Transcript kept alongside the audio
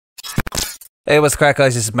Hey, what's the crack,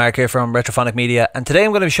 guys? This is Mark here from Retrophonic Media, and today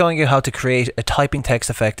I'm going to be showing you how to create a typing text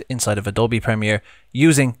effect inside of Adobe Premiere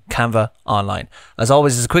using Canva Online. As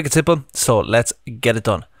always, it's quick and simple, so let's get it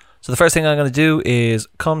done. So the first thing I'm going to do is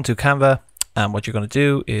come to Canva, and what you're going to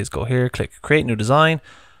do is go here, click Create New Design,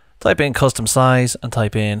 type in Custom Size, and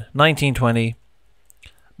type in 1920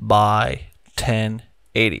 by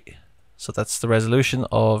 1080. So that's the resolution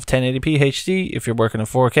of 1080p HD. If you're working in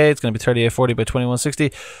 4K, it's going to be 3840 by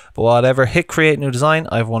 2160. But whatever, hit Create New Design.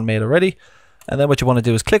 I have one made already. And then what you want to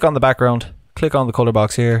do is click on the background, click on the color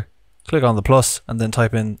box here, click on the plus, and then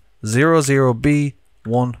type in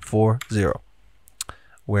 00B140.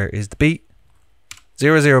 Where is the B?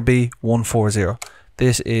 00B140.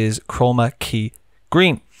 This is chroma key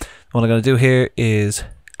green. What I'm going to do here is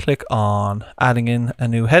click on adding in a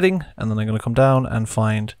new heading, and then I'm going to come down and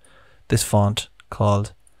find this font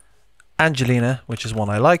called Angelina, which is one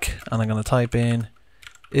I like, and I'm going to type in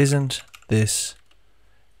 "Isn't this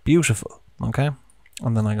beautiful?" Okay,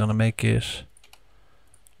 and then I'm going to make it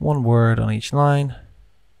one word on each line,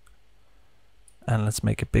 and let's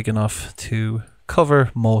make it big enough to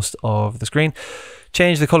cover most of the screen.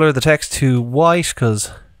 Change the color of the text to white,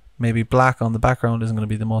 because maybe black on the background isn't going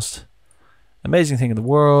to be the most amazing thing in the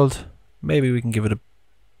world. Maybe we can give it a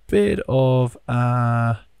bit of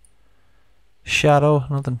shadow,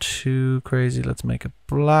 nothing too crazy. Let's make it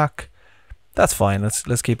black. That's fine.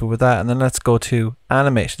 Let's keep it with that, and then let's go to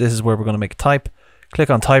animate. This is where we're going to make a type.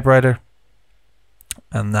 Click on typewriter,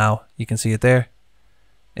 and now you can see it there.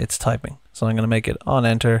 It's typing. So I'm going to make it on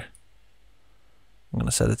enter. I'm going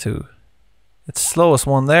to set it to its slowest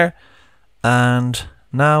one there, and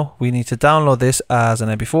now we need to download this as an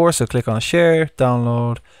MP4. So click on share,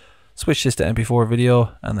 download, switch this to MP4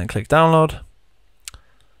 video, and then click download.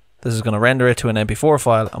 This is going to render it to an MP4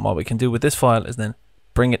 file, and what we can do with this file is then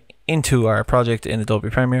bring it into our project in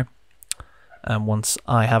Adobe Premiere. And once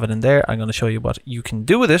I have it in there, I'm going to show you what you can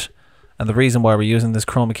do with it and the reason why we're using this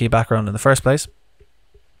chroma key background in the first place.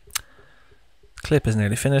 The clip is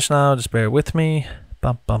nearly finished now, just bear with me.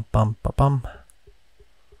 Bum, bum, bum, bum, bum.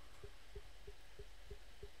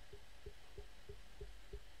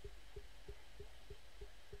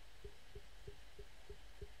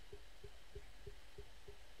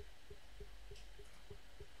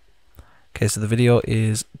 Okay, so the video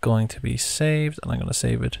is going to be saved, and I'm going to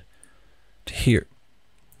save it to here.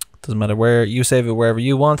 Doesn't matter where you save it, wherever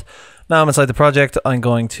you want. Now I'm inside the project. I'm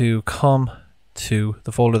going to come to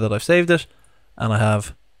the folder that I've saved it, and I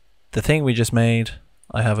have the thing we just made.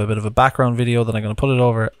 I have a bit of a background video that I'm going to put it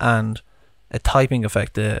over, and a typing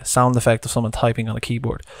effect, the sound effect of someone typing on a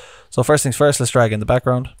keyboard. So first things first, let's drag in the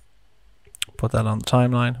background. Put that on the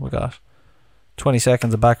timeline. We got 20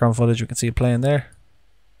 seconds of background footage. We can see it playing there.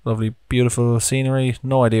 Lovely, beautiful scenery.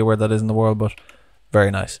 No idea where that is in the world, but very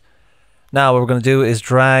nice. Now what we're going to do is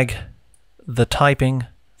drag the typing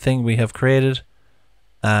thing we have created,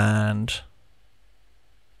 and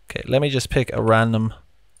okay, let me just pick a random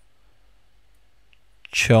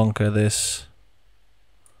chunk of this.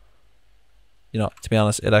 You know, to be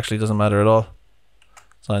honest, it actually doesn't matter at all.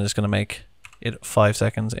 So I'm just going to make it 5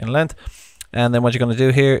 seconds in length. And then what you're going to do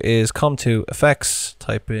here is come to effects,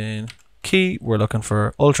 type in key, we're looking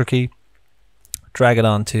for ultra key, drag it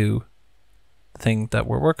onto the thing that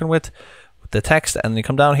we're working with the text, and then you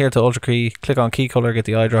come down here to ultra key, click on key color, get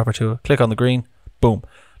the eyedropper tool, click on the green, boom,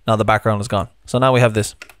 now the background is gone. So now we have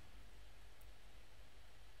this.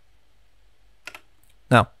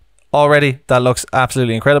 Now already that looks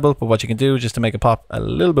absolutely incredible, but what you can do just to make it pop a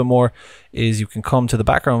little bit more is you can come to the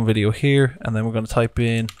background video here, and then we're going to type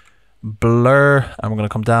in blur, and we're going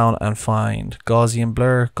to come down and find Gaussian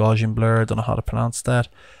blur, don't know how to pronounce that,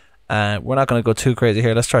 and we're not going to go too crazy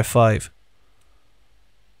here. Let's try 5.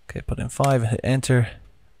 Okay, put in 5 and hit enter.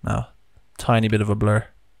 Now tiny bit of a blur.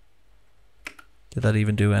 Did that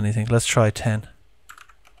even do anything? Let's try 10.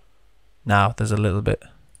 Now there's a little bit,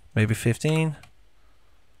 maybe 15.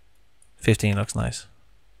 15 looks nice.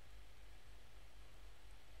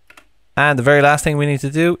 And the very last thing we need to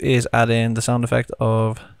do is add in the sound effect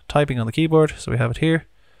of typing on the keyboard. So we have it here.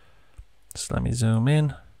 So let me zoom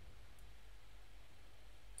in.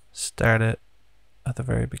 Start it at the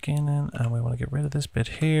very beginning, and we want to get rid of this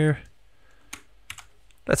bit here.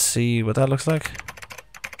 Let's see what that looks like.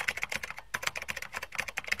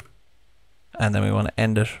 And then we want to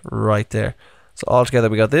end it right there. So all together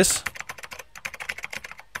we got this.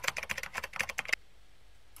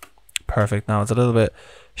 Perfect. Now it's a little bit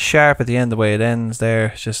sharp at the end, the way it ends there.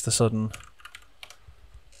 It's just the sudden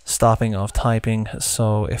stopping of typing.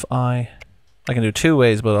 So if I can do 2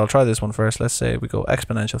 ways, but I'll try this one first. Let's say we go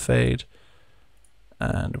exponential fade,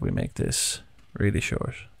 and we make this really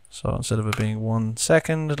short. So instead of it being 1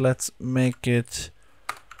 second, let's make it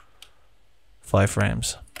 5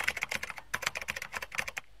 frames.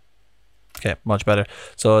 Okay, much better.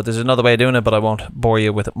 So there's another way of doing it, but I won't bore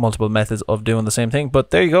you with multiple methods of doing the same thing.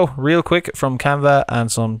 But there you go, real quick from Canva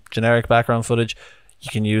and some generic background footage.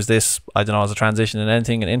 You can use this, I don't know, as a transition in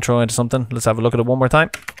anything, an intro into something. Let's have a look at it one more time.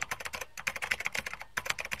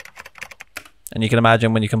 And you can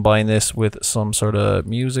imagine when you combine this with some sort of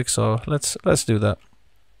music. So let's do that.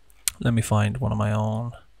 Let me find one of my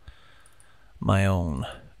own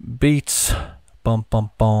beats. Bum bum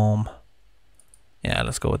bum. Yeah,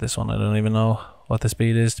 let's go with this one. I don't even know what this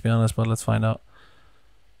beat is, to be honest, but let's find out.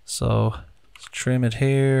 So let's trim it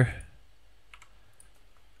here.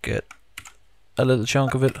 Get a little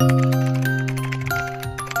chunk of it.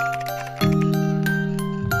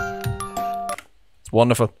 It's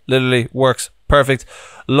wonderful. Literally works perfect.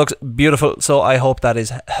 Looks beautiful. So I hope that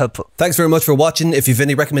is helpful. Thanks very much for watching. If you have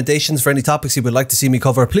any recommendations for any topics you would like to see me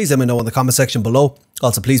cover, please let me know in the comment section below.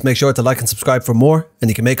 Also, please make sure to like and subscribe for more, and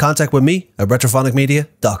you can make contact with me at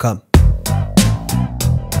retrophonicmedia.com.